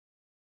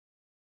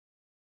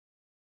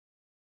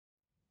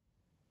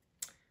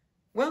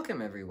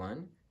Welcome,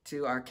 everyone,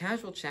 to our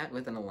casual chat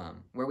with an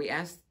alum, where we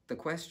ask the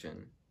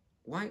question,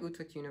 why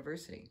Utrecht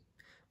University?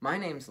 My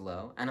name's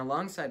Lo, and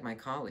alongside my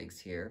colleagues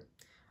here,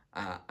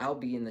 I'll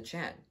be in the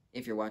chat,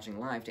 if you're watching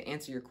live, to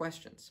answer your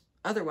questions.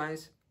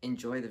 Otherwise,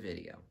 enjoy the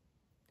video.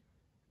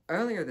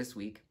 Earlier this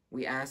week,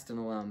 we asked an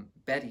alum,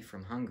 Betty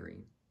from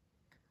Hungary,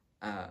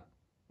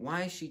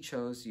 why she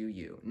chose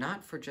UU,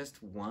 not for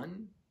just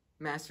one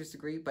master's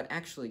degree, but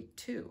actually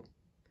two.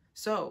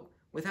 So,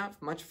 without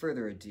much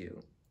further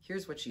ado,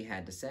 here's what she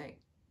had to say.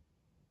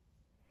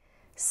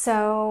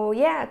 So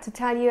yeah, to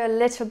tell you a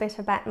little bit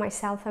about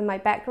myself and my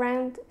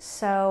background.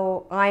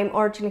 So I'm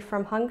originally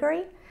from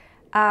Hungary,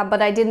 but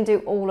I didn't do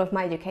all of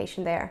my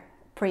education there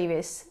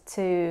previous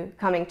to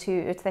coming to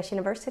Utrecht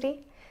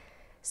University.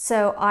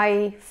 So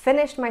I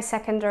finished my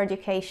secondary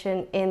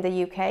education in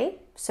the UK.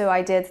 So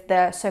I did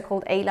the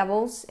so-called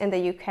A-levels in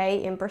the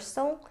UK in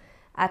Bristol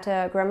at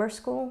a grammar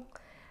school.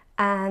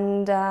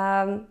 And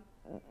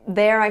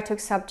there I took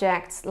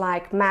subjects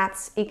like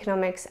maths,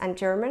 economics and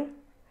German.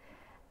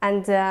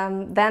 And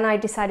then I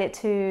decided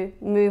to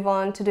move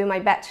on to do my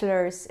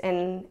bachelor's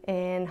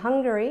in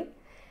Hungary.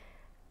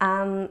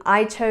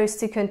 I chose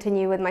to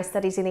continue with my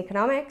studies in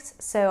economics.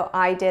 So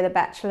I did a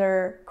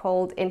bachelor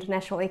called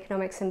International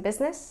Economics and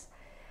Business.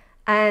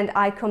 And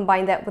I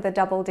combined that with a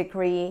double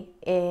degree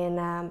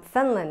in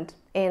Finland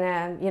in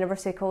a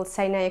university called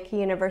Seinäjoki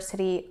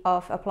University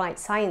of Applied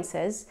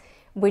Sciences,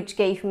 which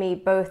gave me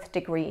both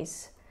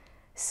degrees.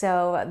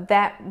 So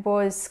that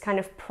was kind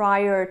of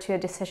prior to a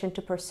decision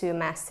to pursue a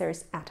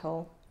master's at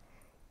all.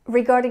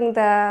 Regarding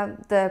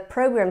the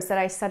programs that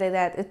I studied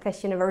at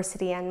Utrecht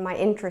University and my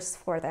interests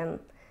for them,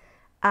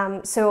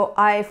 so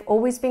I've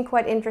always been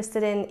quite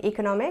interested in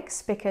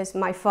economics because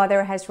my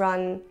father has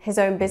run his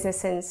own business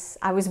since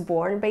I was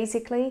born,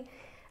 basically.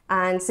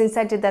 And since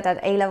I did that at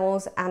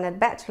A-levels and at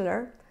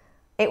bachelor,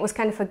 it was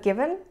kind of a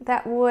given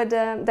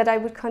that I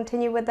would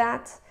continue with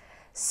that.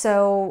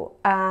 So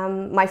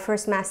my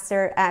first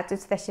master at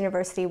Utrecht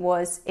University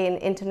was in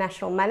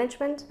international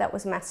management. That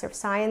was a Master of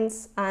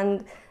Science,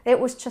 and it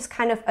was just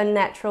kind of a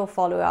natural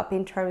follow-up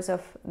in terms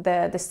of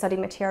the study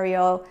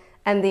material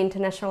and the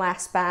international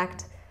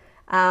aspect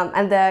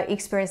and the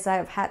experience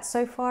that I've had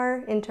so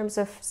far in terms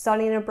of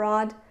studying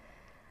abroad.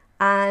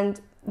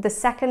 And the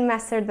second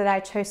master that I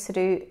chose to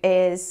do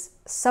is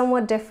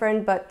somewhat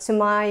different, but to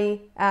my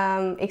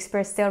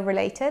experience still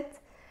related,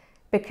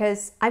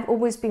 because I've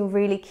always been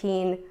really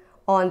keen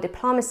on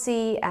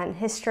diplomacy and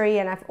history,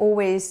 and I've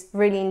always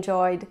really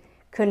enjoyed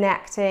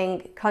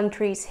connecting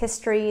countries'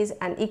 histories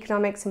and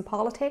economics and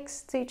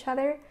politics to each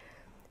other.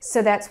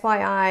 So that's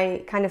why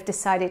I kind of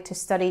decided to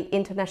study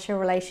international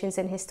relations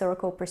in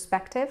historical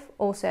perspective,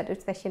 also at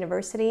Utrecht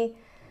University.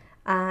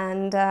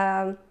 And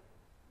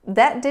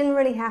that didn't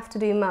really have to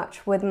do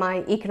much with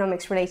my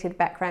economics related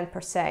background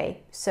per se.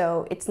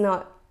 So it's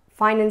not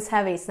finance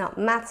heavy, it's not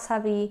maths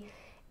heavy.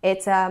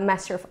 It's a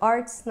Master of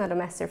Arts, not a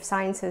Master of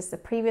Sciences, the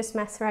previous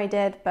master I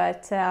did,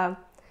 but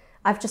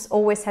I've just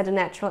always had a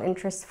natural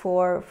interest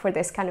for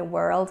this kind of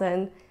world,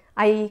 and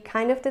I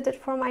kind of did it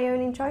for my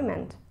own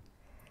enjoyment.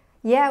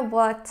 Yeah,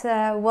 what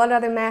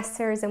other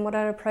masters and what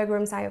other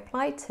programs I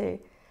applied to?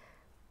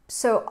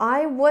 So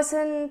I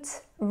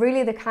wasn't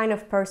really the kind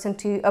of person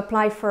to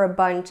apply for a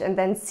bunch and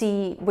then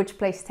see which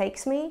place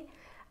takes me.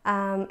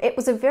 It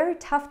was a very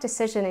tough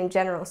decision in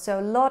general,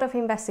 so a lot of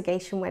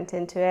investigation went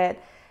into it.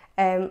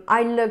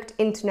 I looked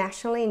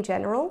internationally in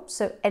general,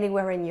 so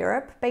anywhere in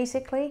Europe,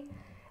 basically.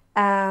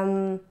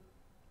 And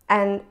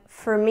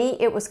for me,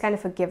 it was kind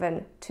of a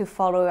given to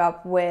follow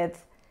up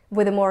with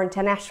a more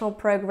international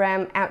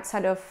program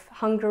outside of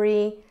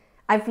Hungary.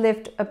 I've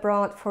lived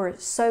abroad for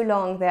so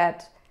long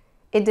that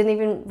it didn't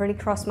even really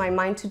cross my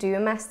mind to do a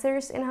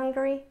master's in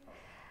Hungary.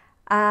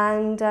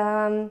 And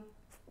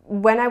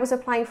when I was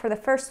applying for the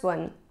first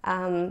one,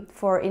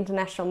 for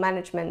international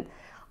management,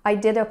 I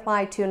did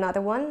apply to another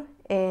one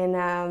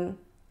in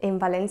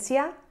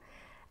Valencia,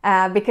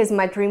 because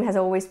my dream has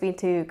always been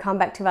to come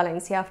back to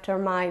Valencia after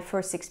my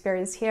first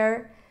experience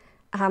here.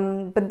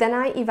 But then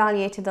I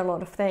evaluated a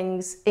lot of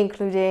things,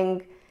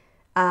 including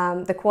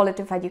the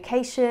quality of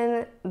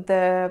education,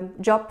 the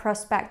job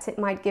prospects it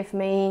might give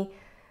me,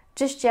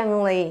 just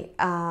generally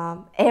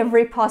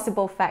every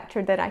possible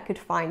factor that I could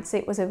find. So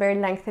it was a very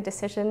lengthy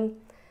decision.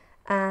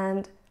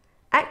 And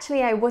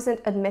actually, I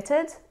wasn't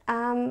admitted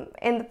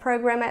in the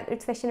program at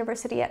Utrecht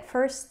University at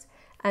first.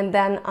 And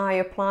then I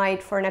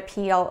applied for an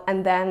appeal,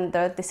 and then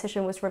the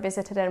decision was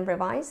revisited and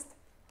revised.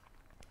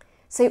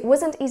 So it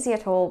wasn't easy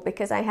at all,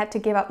 because I had to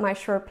give up my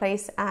sure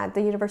place at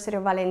the University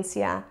of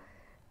Valencia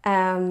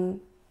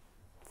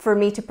for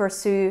me to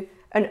pursue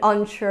an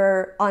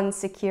unsure,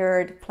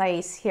 unsecured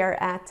place here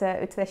at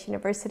Utrecht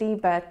University.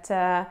 But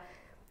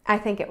I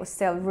think it was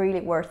still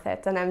really worth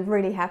it, and I'm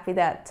really happy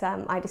that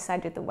I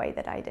decided the way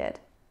that I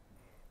did.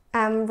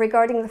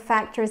 Regarding the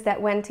factors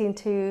that went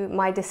into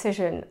my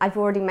decision, I've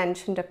already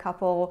mentioned a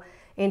couple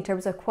in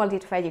terms of quality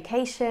of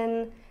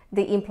education,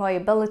 the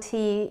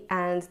employability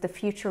and the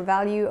future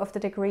value of the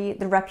degree,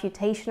 the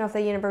reputation of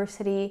the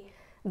university,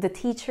 the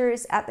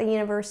teachers at the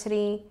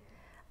university.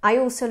 I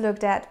also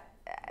looked at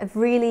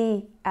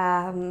really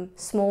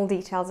small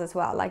details as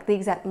well, like the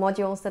exact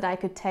modules that I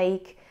could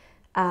take,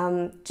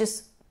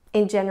 just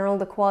in general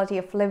the quality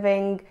of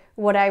living,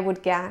 what I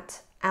would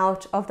get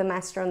out of the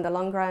master in the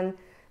long run.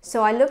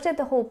 So I looked at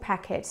the whole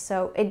package.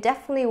 So it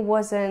definitely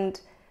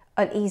wasn't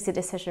an easy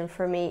decision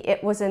for me.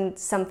 It wasn't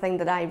something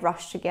that I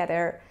rushed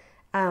together.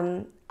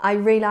 I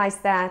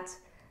realized that,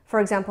 for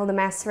example, the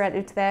master at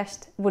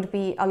Utrecht would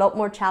be a lot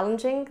more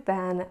challenging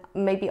than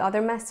maybe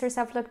other masters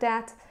I've looked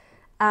at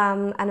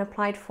and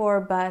applied for,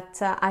 but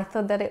I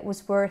thought that it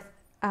was worth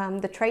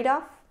the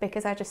trade-off,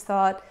 because I just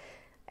thought,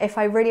 if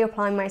I really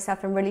apply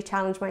myself and really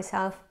challenge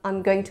myself,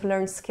 I'm going to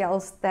learn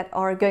skills that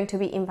are going to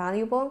be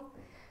invaluable.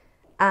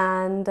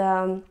 And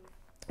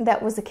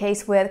that was the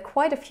case with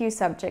quite a few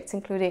subjects,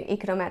 including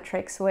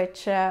econometrics,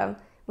 which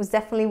was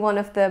definitely one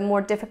of the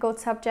more difficult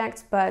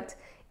subjects, but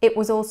it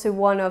was also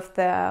one of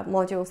the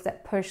modules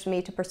that pushed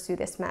me to pursue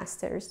this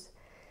master's.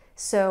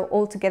 So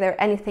altogether,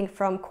 anything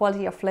from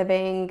quality of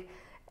living,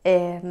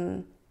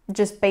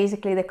 just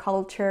basically the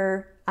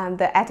culture and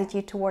the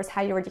attitude towards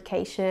higher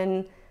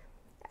education,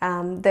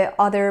 the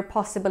other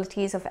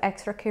possibilities of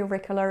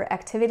extracurricular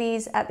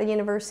activities at the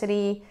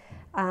university,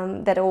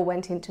 that all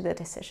went into the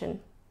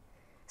decision.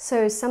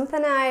 So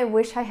something I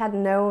wish I had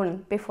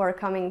known before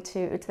coming to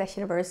Utrecht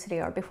University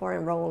or before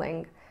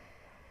enrolling.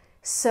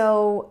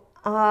 So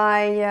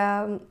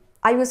I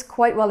was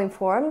quite well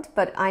informed,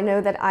 but I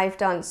know that I've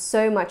done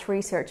so much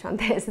research on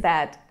this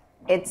that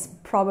it's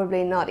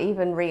probably not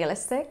even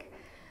realistic.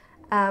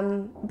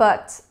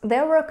 But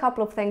there were a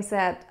couple of things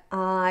that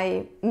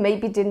I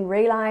maybe didn't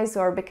realize,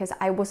 or because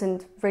I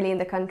wasn't really in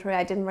the country,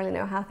 I didn't really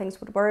know how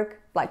things would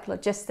work, like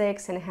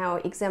logistics and how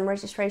exam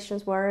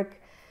registrations work.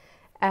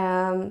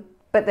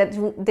 But that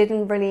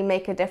didn't really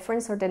make a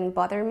difference or didn't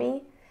bother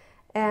me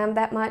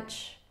that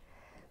much.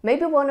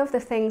 Maybe one of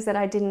the things that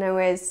I didn't know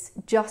is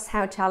just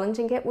how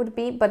challenging it would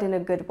be, but in a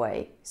good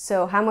way.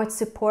 So how much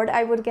support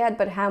I would get,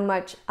 but how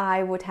much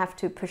I would have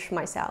to push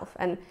myself.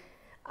 And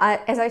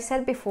as I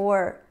said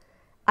before,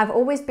 I've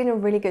always been a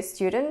really good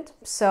student,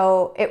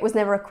 so it was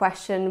never a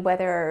question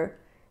whether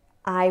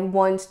I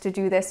want to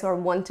do this or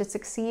want to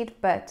succeed,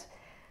 but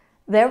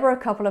there were a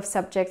couple of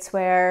subjects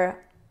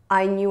where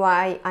I knew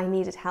I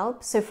needed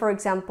help. So for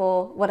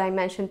example, what I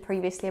mentioned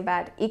previously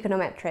about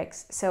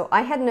econometrics. So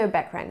I had no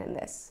background in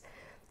this.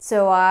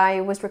 So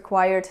I was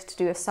required to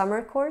do a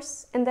summer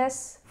course in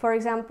this, for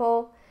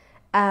example.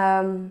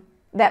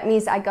 That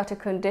means I got a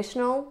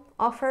conditional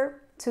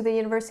offer to the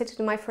university to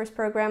do my first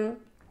program,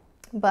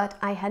 but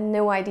I had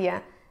no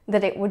idea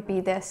that it would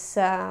be this,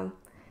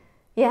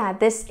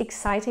 this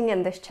exciting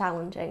and this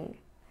challenging.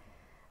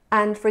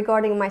 And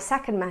regarding my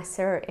second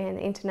master in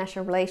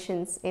international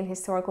relations in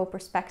historical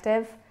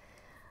perspective,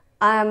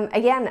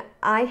 again,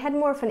 I had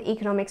more of an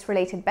economics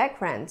related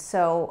background.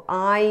 So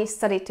I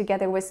studied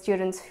together with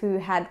students who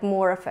had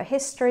more of a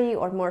history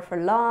or more of a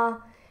law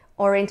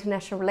or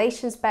international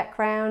relations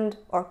background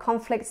or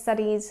conflict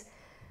studies.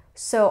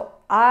 So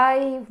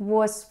I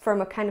was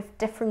from a kind of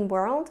different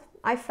world,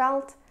 I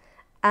felt,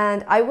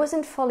 and I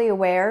wasn't fully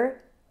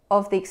aware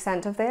of the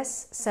extent of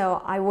this.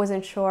 So I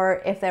wasn't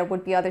sure if there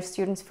would be other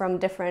students from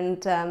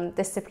different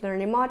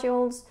disciplinary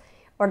modules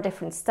or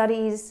different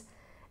studies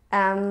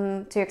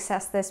to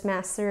access this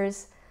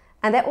master's.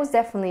 And that was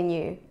definitely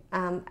new.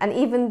 And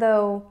even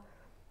though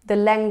the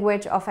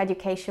language of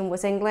education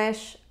was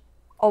English,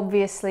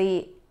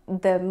 obviously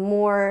the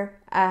more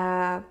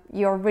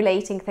you're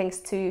relating things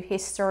to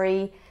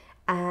history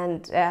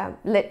and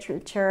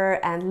literature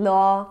and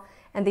law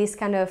and these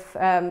kind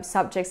of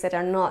subjects that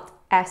are not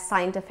as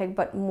scientific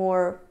but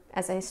more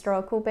as a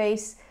historical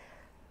base,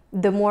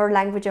 the more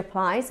language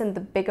applies and the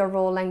bigger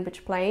role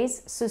language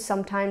plays. So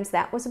sometimes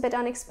that was a bit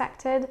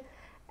unexpected.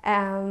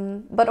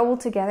 But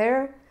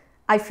altogether,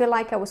 I feel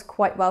like I was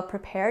quite well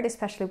prepared,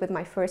 especially with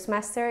my first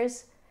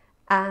master's.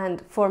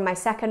 And for my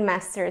second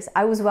master's,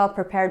 I was well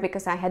prepared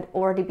because I had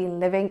already been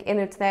living in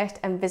Utrecht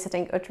and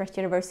visiting Utrecht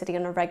University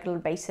on a regular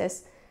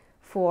basis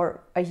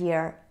for a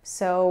year.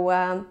 So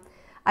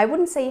I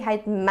wouldn't say I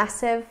had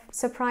massive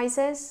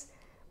surprises,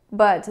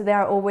 but there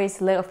are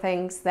always little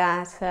things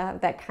that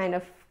that kind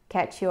of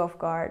catch you off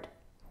guard.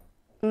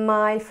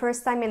 My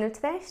first time in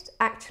Utrecht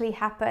actually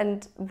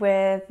happened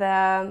with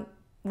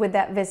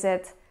that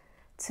visit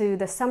to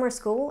the summer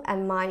school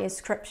and my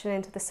inscription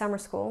into the summer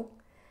school,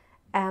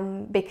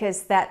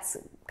 because that's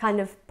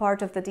kind of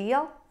part of the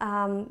deal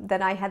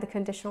that I had the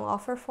conditional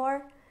offer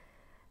for.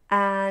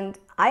 And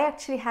I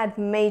actually had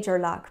major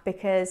luck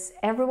because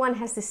everyone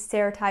has this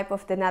stereotype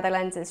of the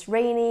Netherlands as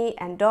rainy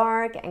and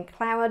dark and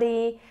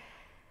cloudy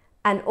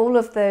and all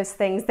of those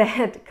things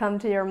that come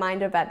to your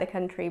mind about the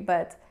country.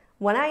 But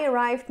when I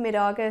arrived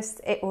mid-August,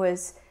 it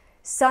was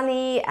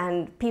sunny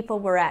and people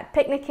were out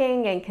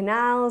picnicking in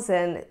canals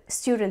and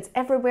students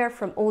everywhere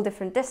from all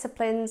different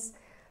disciplines.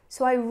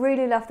 So I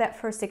really loved that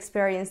first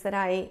experience that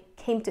I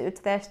came to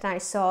Utrecht and I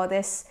saw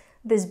this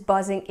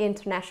buzzing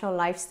international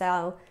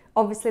lifestyle.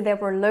 Obviously there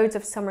were loads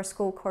of summer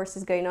school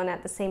courses going on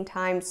at the same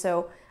time,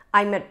 so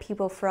I met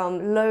people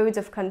from loads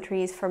of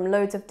countries, from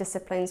loads of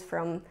disciplines,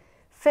 from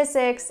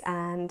physics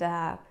and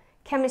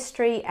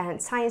chemistry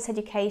and science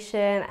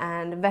education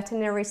and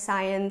veterinary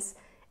science,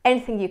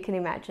 anything you can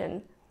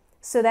imagine.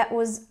 So that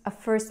was a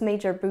first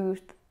major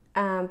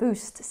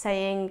boost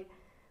saying,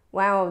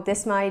 wow,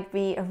 this might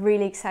be a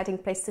really exciting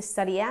place to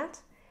study at.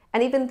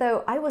 And even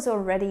though I was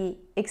already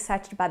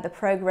excited about the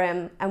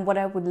program and what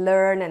I would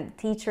learn and the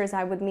teachers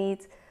I would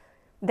meet,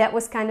 that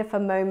was kind of a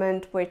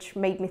moment which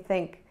made me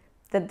think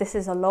that this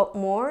is a lot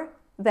more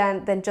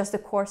than just the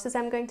courses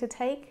I'm going to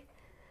take.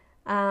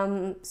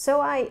 So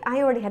I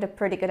already had a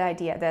pretty good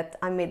idea that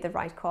I made the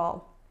right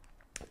call.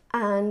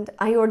 And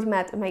I already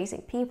met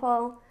amazing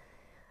people.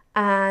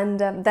 And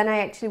then I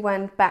actually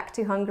went back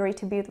to Hungary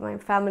to be with my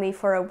family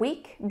for a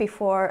week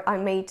before I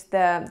made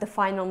the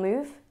final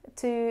move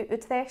to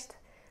Utrecht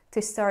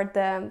to start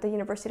the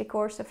university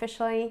course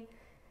officially.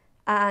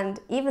 And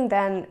even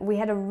then, we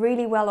had a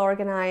really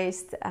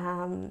well-organized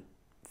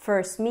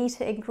first meet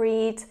and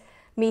greet,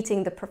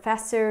 meeting the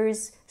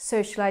professors,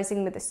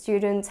 socializing with the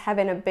students,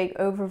 having a big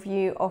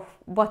overview of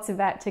what's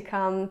about to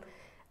come,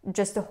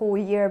 just the whole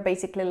year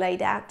basically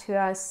laid out to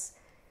us.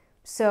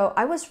 So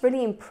I was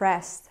really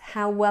impressed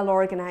how well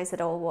organized it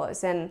all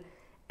was and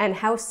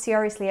how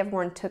seriously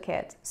everyone took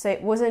it. So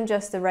it wasn't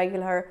just the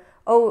regular,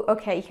 oh,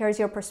 okay, here's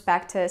your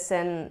prospectus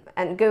and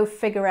go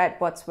figure out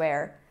what's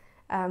where.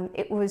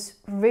 It was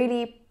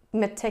really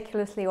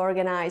meticulously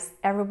organized.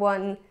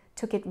 Everyone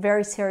took it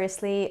very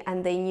seriously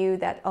and they knew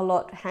that a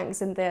lot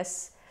hangs in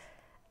this.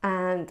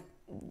 And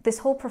this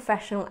whole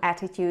professional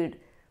attitude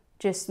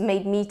just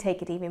made me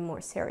take it even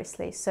more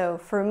seriously. So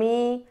for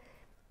me,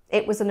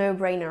 it was a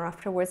no-brainer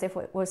afterwards if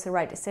it was the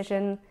right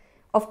decision.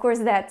 Of course,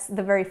 that's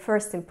the very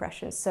first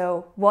impression.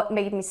 So what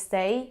made me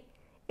stay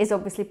is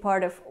obviously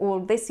part of all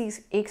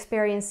these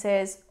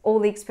experiences, all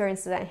the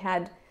experiences I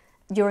had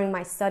during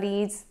my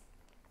studies.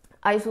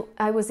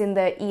 I was in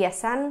the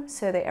ESN,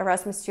 so the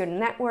Erasmus Student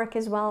Network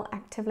as well,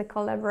 actively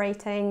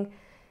collaborating.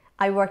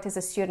 I worked as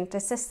a student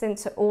assistant,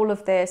 so all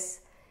of this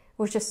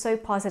was just so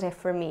positive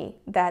for me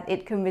that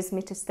it convinced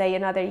me to stay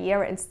another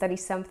year and study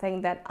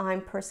something that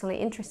I'm personally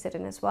interested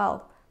in as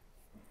well.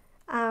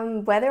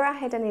 Whether I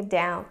had any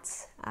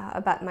doubts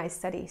about my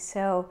studies,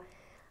 so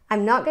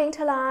I'm not going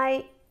to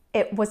lie,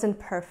 it wasn't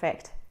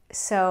perfect.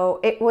 So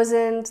it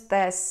wasn't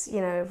this,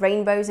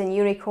 rainbows and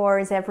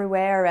unicorns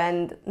everywhere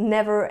and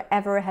never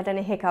ever had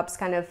any hiccups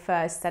kind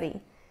of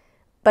study.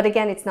 But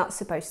again, it's not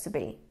supposed to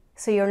be.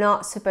 So you're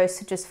not supposed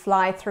to just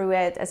fly through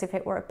it as if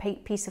it were a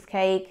piece of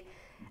cake,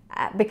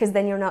 because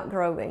then you're not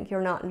growing, you're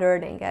not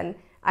learning. And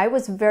I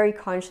was very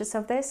conscious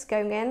of this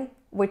going in,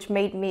 which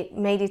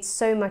made it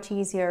so much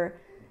easier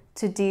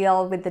to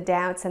deal with the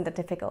doubts and the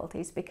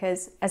difficulties.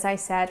 Because as I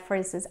said, for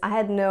instance, I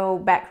had no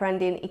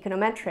background in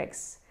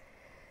econometrics.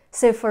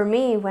 So for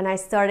me, when I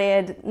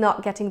started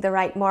not getting the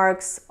right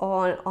marks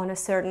on a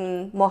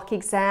certain mock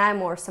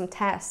exam or some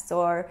tests,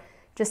 or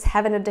just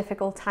having a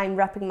difficult time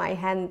wrapping my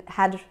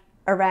head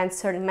around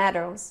certain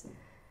matters,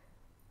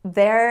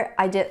 there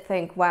I did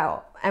think,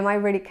 wow, am I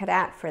really cut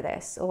out for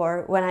this?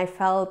 Or when I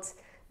felt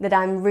that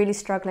I'm really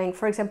struggling,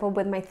 for example,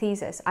 with my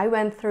thesis, I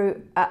went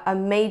through a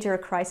major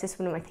crisis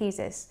with my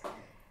thesis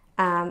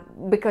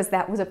because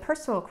that was a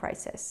personal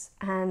crisis.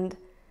 And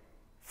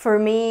for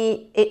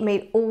me, it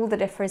made all the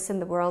difference in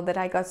the world that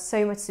I got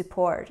so much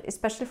support,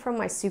 especially from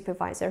my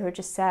supervisor, who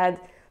just said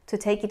to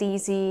take it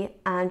easy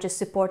and just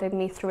supported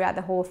me throughout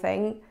the whole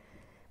thing.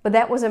 But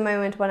that was a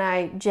moment when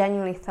I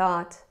genuinely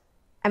thought,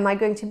 am I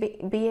going to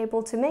be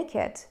able to make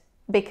it?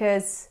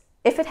 Because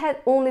if it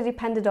had only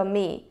depended on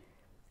me,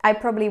 I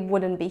probably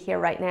wouldn't be here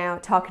right now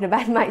talking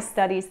about my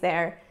studies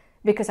there,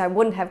 because I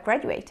wouldn't have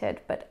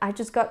graduated. But I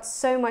just got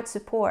so much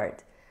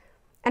support.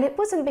 And it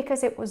wasn't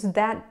because it was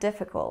that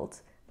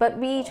difficult. But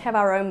we each have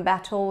our own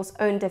battles,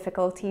 own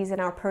difficulties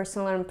in our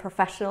personal and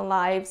professional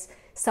lives.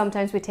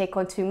 Sometimes we take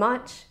on too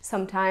much.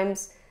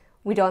 Sometimes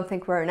we don't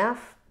think we're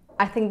enough.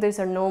 I think those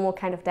are normal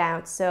kind of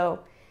doubts. So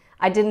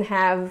I didn't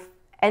have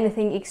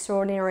anything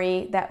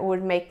extraordinary that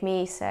would make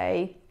me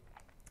say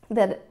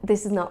that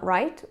this is not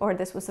right or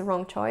this was the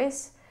wrong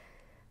choice.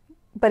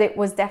 But it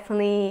was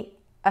definitely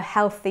a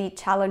healthy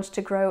challenge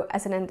to grow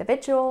as an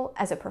individual,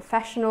 as a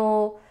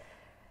professional.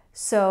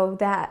 So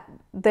that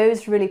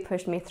those really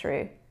pushed me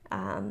through.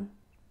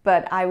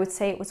 But I would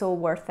say it was all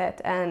worth it,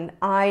 and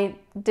I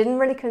didn't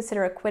really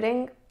consider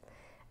quitting.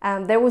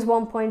 There was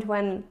one point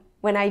when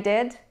I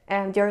did,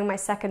 during my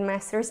second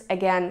master's,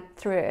 again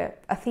through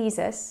a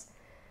thesis,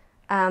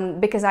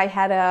 because I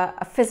had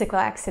a physical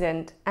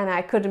accident and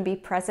I couldn't be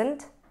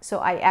present, so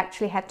I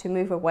actually had to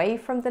move away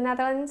from the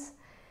Netherlands.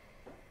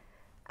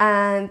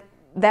 And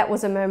that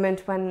was a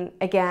moment when,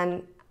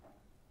 again,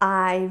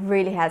 I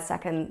really had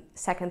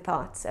second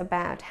thoughts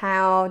about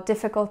how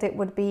difficult it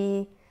would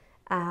be,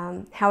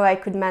 how I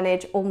could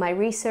manage all my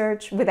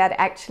research without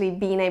actually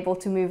being able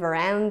to move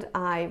around.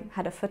 I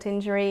had a foot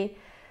injury.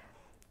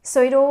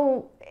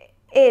 So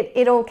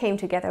it all came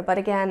together. But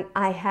again,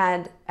 I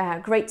had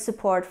great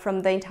support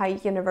from the entire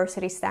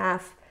university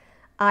staff.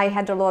 I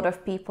had a lot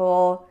of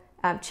people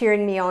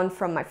cheering me on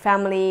from my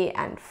family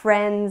and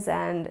friends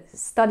and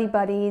study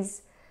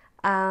buddies.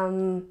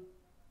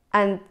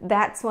 And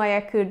that's why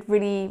I could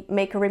really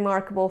make a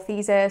remarkable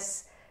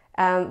thesis,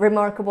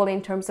 remarkable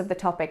in terms of the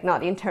topic,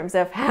 not in terms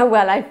of how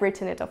well I've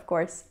written it, of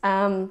course.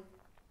 And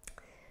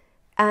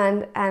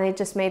it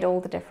just made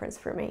all the difference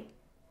for me.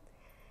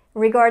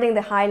 Regarding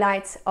the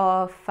highlights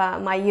of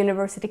my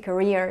university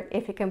career,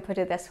 if you can put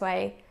it this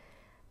way,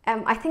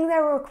 I think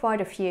there were quite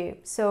a few.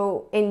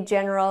 So in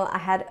general, I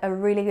had a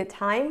really good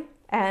time,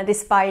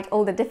 despite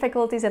all the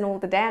difficulties and all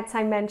the debts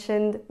I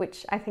mentioned,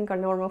 which I think are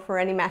normal for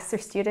any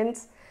master's student.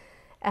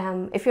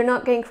 If you're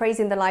not going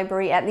crazy in the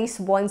library, at least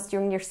once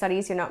during your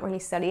studies, you're not really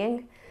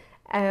studying.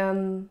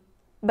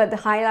 But the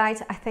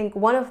highlight, I think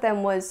one of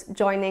them was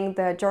joining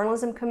the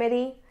journalism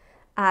committee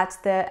at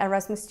the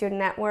Erasmus Student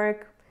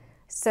Network.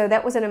 So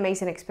that was an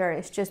amazing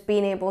experience, just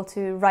being able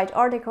to write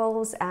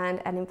articles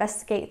and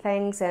investigate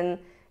things and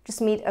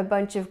just meet a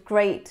bunch of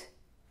great,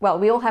 well,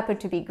 we all happen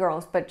to be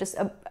girls, but just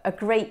a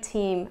great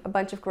team, a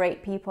bunch of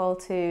great people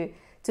to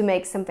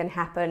make something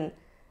happen.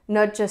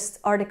 Not just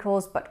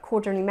articles, but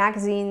quarterly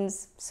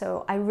magazines.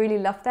 So I really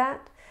loved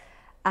that.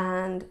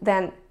 And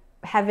then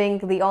having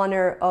the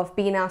honor of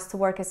being asked to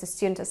work as a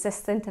student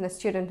assistant and a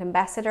student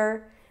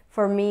ambassador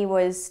for me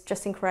was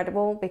just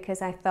incredible,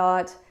 because I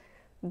thought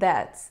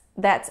that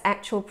that's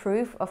actual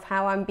proof of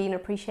how I'm being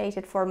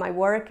appreciated for my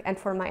work and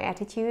for my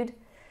attitude.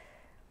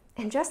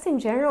 And just in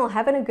general,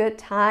 having a good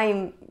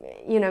time,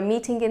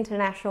 meeting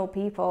international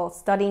people,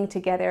 studying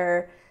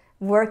together,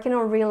 working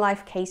on real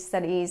life case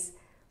studies.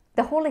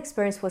 The whole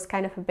experience was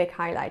kind of a big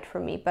highlight for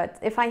me. But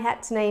if I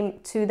had to name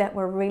two that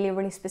were really,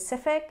 really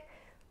specific,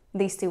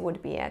 these two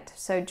would be it.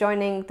 So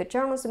joining the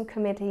journalism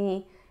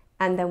committee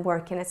and then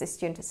working as a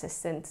student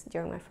assistant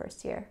during my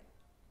first year.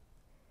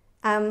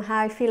 How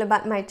I feel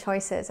about my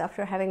choices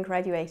after having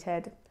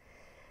graduated.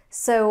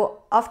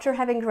 So after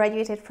having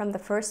graduated from the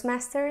first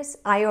master's,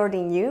 I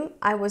already knew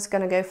I was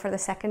going to go for the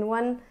second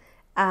one.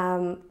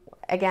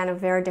 Again, a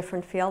very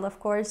different field, of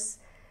course.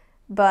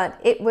 But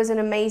it was an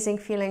amazing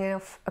feeling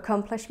of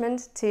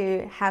accomplishment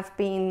to have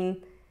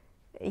been,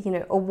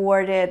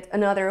 awarded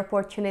another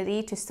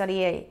opportunity to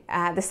study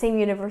at the same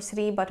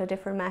university but a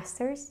different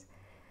master's.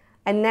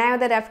 And now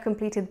that I've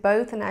completed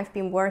both and I've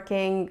been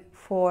working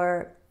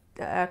for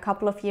a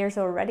couple of years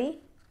already,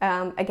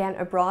 again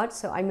abroad.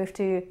 So I moved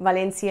to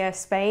Valencia,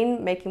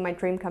 Spain, making my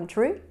dream come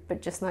true,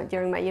 but just not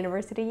during my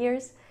university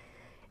years.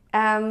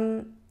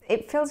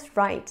 It feels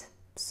right.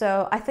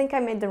 So I think I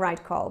made the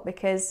right call,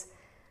 because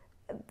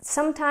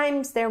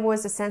sometimes there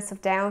was a sense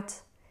of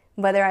doubt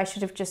whether I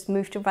should have just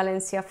moved to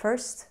Valencia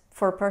first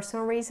for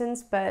personal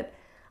reasons, but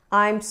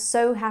I'm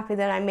so happy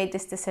that I made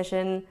this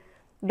decision,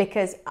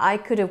 because I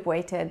could have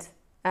waited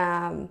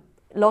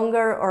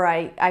longer, or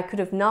I could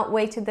have not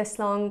waited this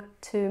long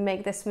to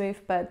make this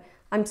move, but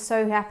I'm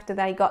so happy that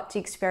I got to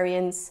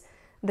experience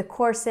the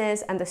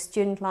courses and the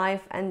student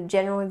life and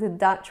generally the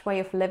Dutch way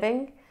of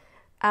living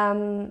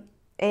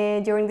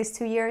during these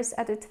 2 years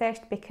at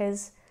Utrecht,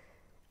 because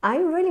I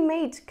really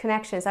made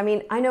connections. I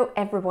mean, I know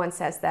everyone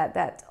says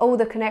that, oh,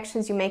 the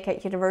connections you make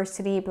at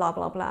university, blah,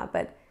 blah, blah,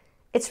 but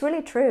it's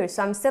really true.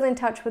 So I'm still in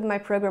touch with my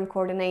program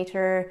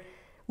coordinator,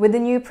 with the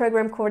new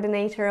program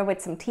coordinator, with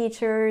some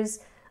teachers.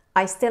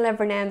 I still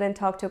every now and then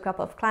talk to a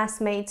couple of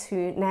classmates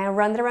who now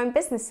run their own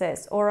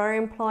businesses or are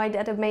employed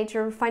at a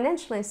major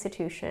financial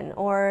institution,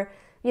 or,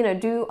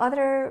 do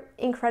other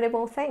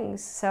incredible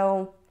things.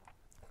 So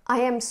I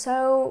am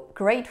so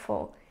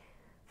grateful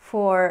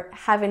for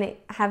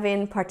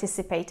having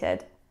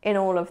participated in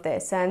all of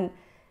this and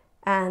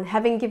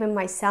having given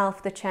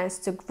myself the chance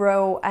to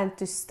grow and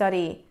to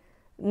study,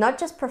 not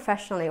just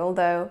professionally,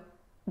 although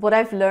what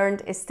I've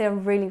learned is still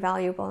really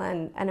valuable,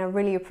 and I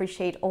really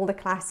appreciate all the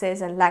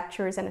classes and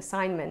lectures and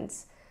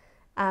assignments.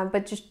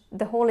 But just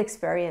the whole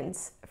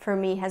experience for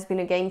me has been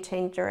a game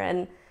changer,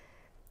 and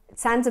it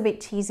sounds a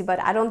bit cheesy,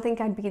 but I don't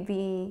think I'd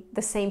be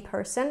the same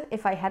person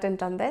if I hadn't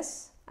done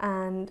this.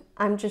 And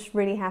I'm just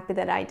really happy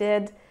that I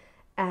did,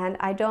 and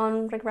I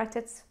don't regret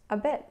it a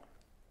bit.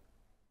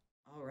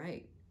 All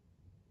right.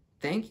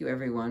 Thank you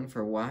everyone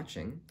for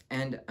watching,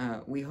 and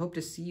we hope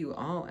to see you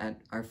all at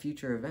our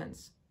future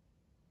events.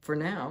 For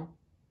now,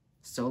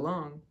 so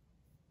long.